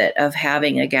benefit of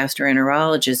having a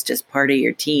gastroenterologist as part of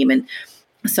your team. And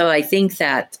so I think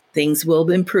that things will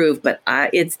improve, but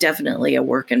it's definitely a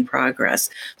work in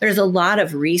progress. There's a lot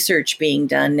of research being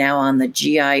done now on the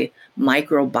GI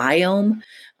microbiome.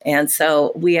 And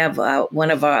so we have one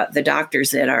of the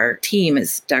doctors at our team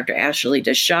is Dr. Ashley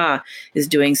Deshaw is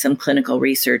doing some clinical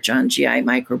research on GI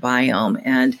microbiome.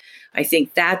 And I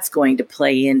think that's going to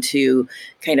play into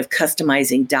kind of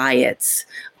customizing diets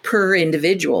per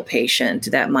individual patient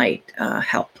that might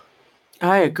help.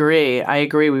 I agree.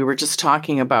 We were just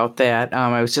talking about that.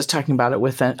 I was just talking about it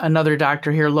with another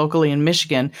doctor here locally in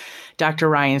Michigan, Dr.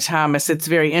 Ryan Thomas. It's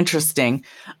very interesting.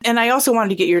 And I also wanted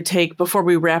to get your take before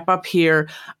we wrap up here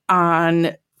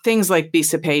on things like B.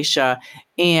 cepacia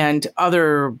and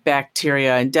other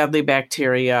bacteria and deadly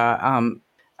bacteria,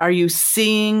 are you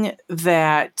seeing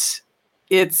that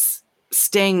it's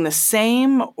staying the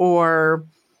same, or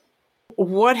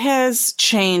what has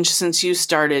changed since you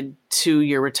started to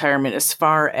your retirement as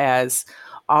far as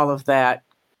all of that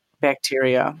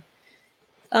bacteria?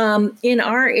 In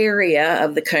our area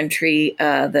of the country,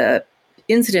 the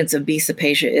incidence of B.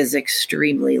 cepacia is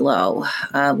extremely low.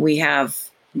 We have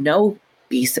no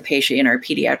B. cepacia in our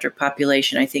pediatric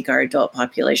population. I think our adult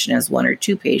population has 1 or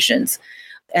 2 patients.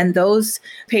 And those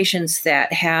patients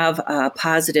that have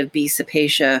positive B.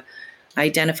 cepacia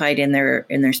identified in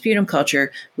their sputum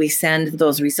culture, we send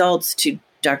those results to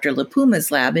Dr.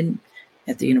 LaPuma's lab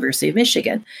at the University of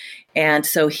Michigan. And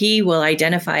so he will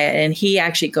identify it, and he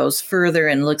actually goes further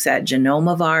and looks at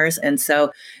genomivars. And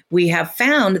so we have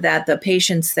found that the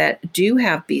patients that do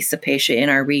have B. cepacia in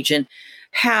our region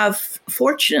have,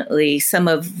 fortunately, some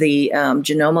of the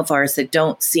genomivars that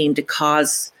don't seem to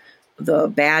cause the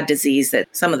bad disease that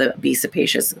some of the B.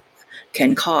 cepacias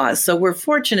can cause. So we're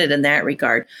fortunate in that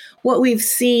regard. What we've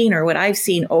seen, or what I've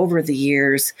seen over the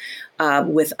years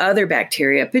with other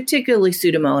bacteria, particularly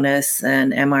Pseudomonas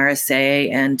and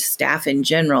MRSA and staph in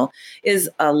general, is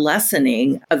a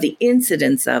lessening of the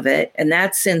incidence of it. And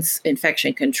that's since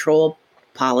infection control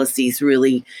policies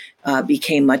really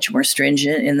became much more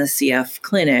stringent in the CF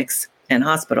clinics and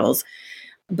hospitals.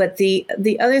 But the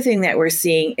other thing that we're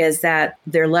seeing is that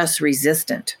they're less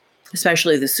resistant,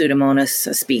 especially the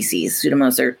Pseudomonas species.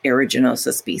 Pseudomonas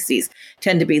aeruginosa species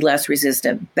tend to be less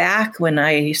resistant. Back when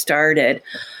I started,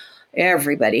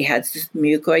 everybody had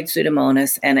mucoid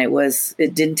Pseudomonas, and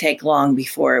it didn't take long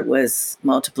before it was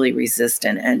multiply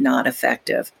resistant and not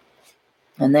effective.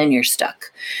 And then you're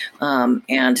stuck.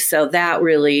 And so that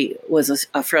really was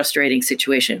a frustrating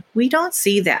situation. We don't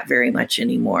see that very much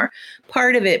anymore.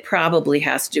 Part of it probably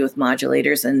has to do with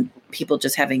modulators and people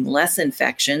just having less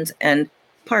infections, and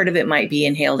part of it might be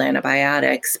inhaled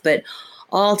antibiotics. But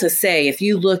all to say, if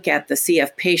you look at the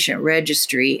CF patient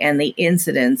registry and the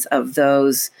incidence of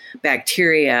those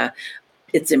bacteria,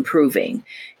 it's improving.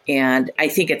 And I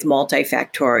think it's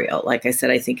multifactorial. Like I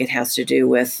said, I think it has to do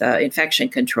with infection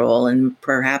control and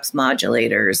perhaps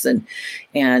modulators.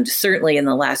 And certainly in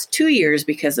the last 2 years,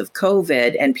 because of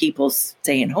COVID and people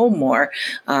staying home more,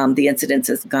 the incidence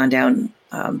has gone down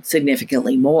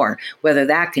significantly more. Whether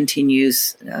that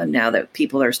continues now that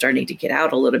people are starting to get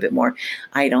out a little bit more,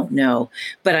 I don't know.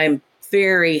 But I'm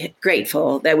very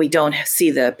grateful that we don't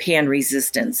see the pan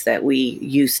resistance that we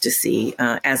used to see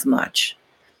as much.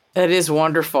 That is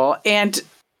wonderful. And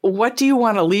what do you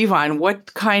want to leave on?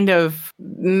 What kind of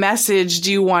message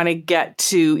do you want to get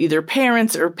to either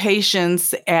parents or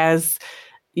patients as,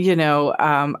 you know,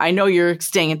 I know you're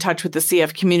staying in touch with the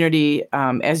CF community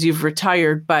as you've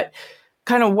retired, but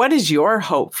kind of what is your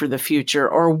hope for the future,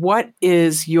 or what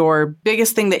is your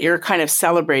biggest thing that you're kind of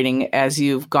celebrating as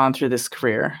you've gone through this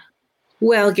career?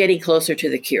 Well, getting closer to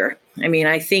the cure. I mean,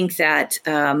 I think that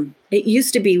it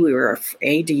used to be we were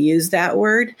afraid to use that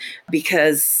word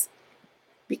because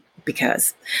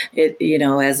it, you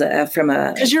know,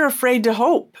 because you're afraid to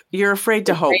hope. You're afraid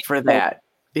to hope for that.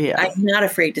 Yeah, I'm not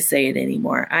afraid to say it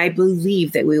anymore. I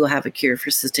believe that we will have a cure for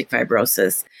cystic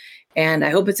fibrosis, and I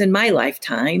hope it's in my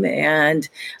lifetime. And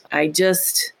I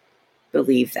just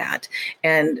believe that.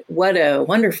 And what a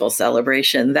wonderful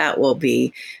celebration that will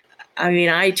be. I mean,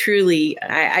 I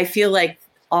feel like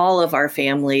all of our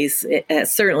families,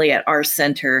 certainly at our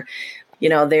center, you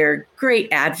know, they're great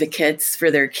advocates for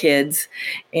their kids.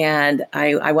 And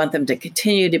I want them to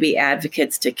continue to be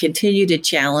advocates, to continue to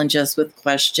challenge us with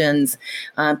questions,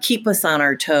 keep us on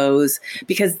our toes,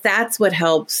 because that's what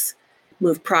helps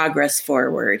move progress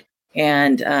forward.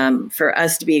 And for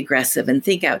us to be aggressive and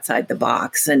think outside the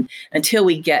box and until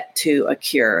we get to a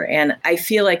cure. And I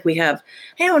feel like I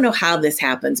don't know how this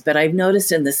happens, but I've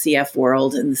noticed in the CF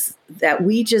world that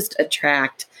we just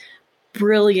attract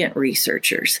brilliant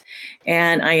researchers.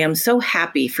 And I am so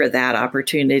happy for that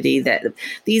opportunity that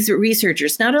these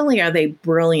researchers, not only are they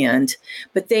brilliant,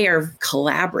 but they are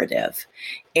collaborative.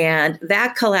 And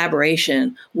that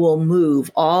collaboration will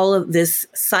move all of this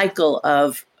cycle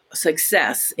of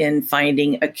success in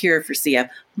finding a cure for CF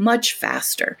much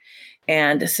faster.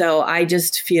 And so I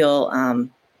just feel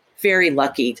very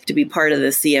lucky to be part of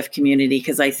the CF community,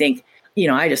 because I think, you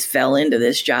know, I just fell into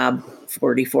this job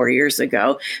 44 years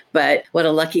ago, but what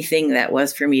a lucky thing that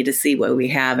was for me to see what we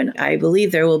have. And I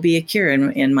believe there will be a cure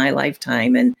in my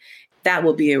lifetime, and that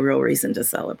will be a real reason to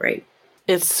celebrate.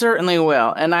 It certainly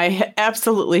will. And I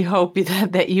absolutely hope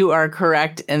that you are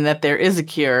correct and that there is a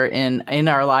cure in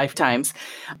our lifetimes.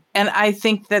 And I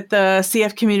think that the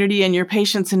CF community and your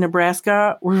patients in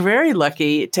Nebraska, we're very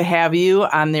lucky to have you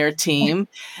on their team.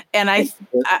 And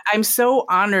I'm so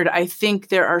honored. I think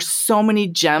there are so many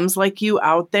gems like you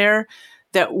out there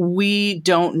that we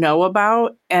don't know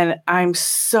about. And I'm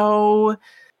so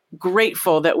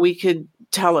grateful that we could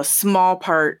tell a small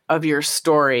part of your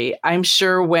story. I'm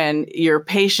sure when your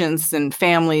patients and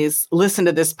families listen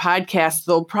to this podcast,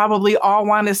 they'll probably all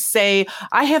want to say,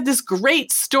 I have this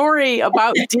great story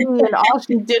about Dee and all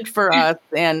she did for us.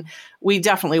 And we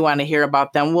definitely want to hear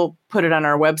about them. We'll put it on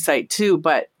our website too.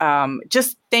 But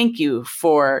just thank you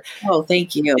for... Oh,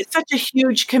 thank you. It's such a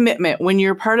huge commitment when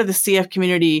you're part of the CF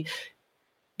community.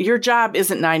 Your job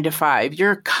isn't 9 to 5.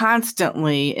 You're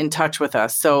constantly in touch with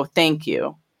us. So thank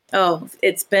you. Oh,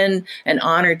 it's been an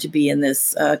honor to be in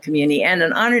this community and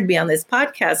an honor to be on this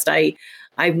podcast.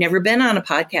 I've never been on a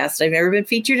podcast. I've never been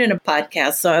featured in a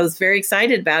podcast. So I was very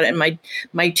excited about it. And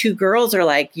my two girls are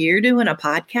like, you're doing a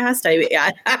podcast? I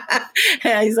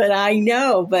said, I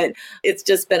know, but it's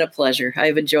just been a pleasure.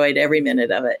 I've enjoyed every minute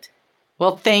of it.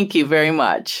 Well, thank you very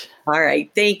much. All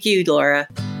right. Thank you, Laura.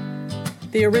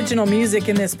 The original music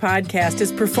in this podcast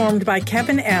is performed by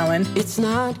Kevin Allen. It's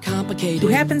not complicated. Who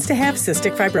happens to have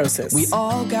cystic fibrosis. We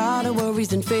all got our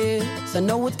worries and fears. I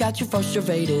know what's got you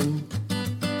frustrating.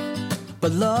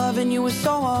 But loving you is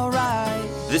so alright.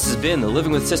 This has been the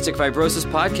Living with Cystic Fibrosis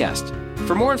podcast.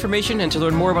 For more information and to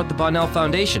learn more about the Bonnell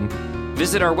Foundation,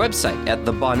 visit our website at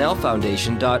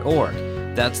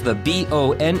thebonnellfoundation.org. That's the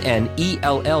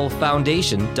BONNELL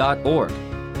Foundation.org.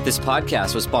 This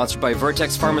podcast was sponsored by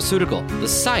Vertex Pharmaceutical, The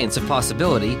Science of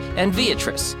Possibility, and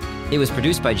Viatris. It was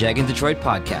produced by Jag and Detroit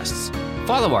Podcasts.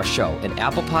 Follow our show in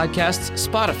Apple Podcasts,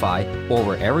 Spotify, or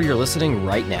wherever you're listening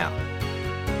right now.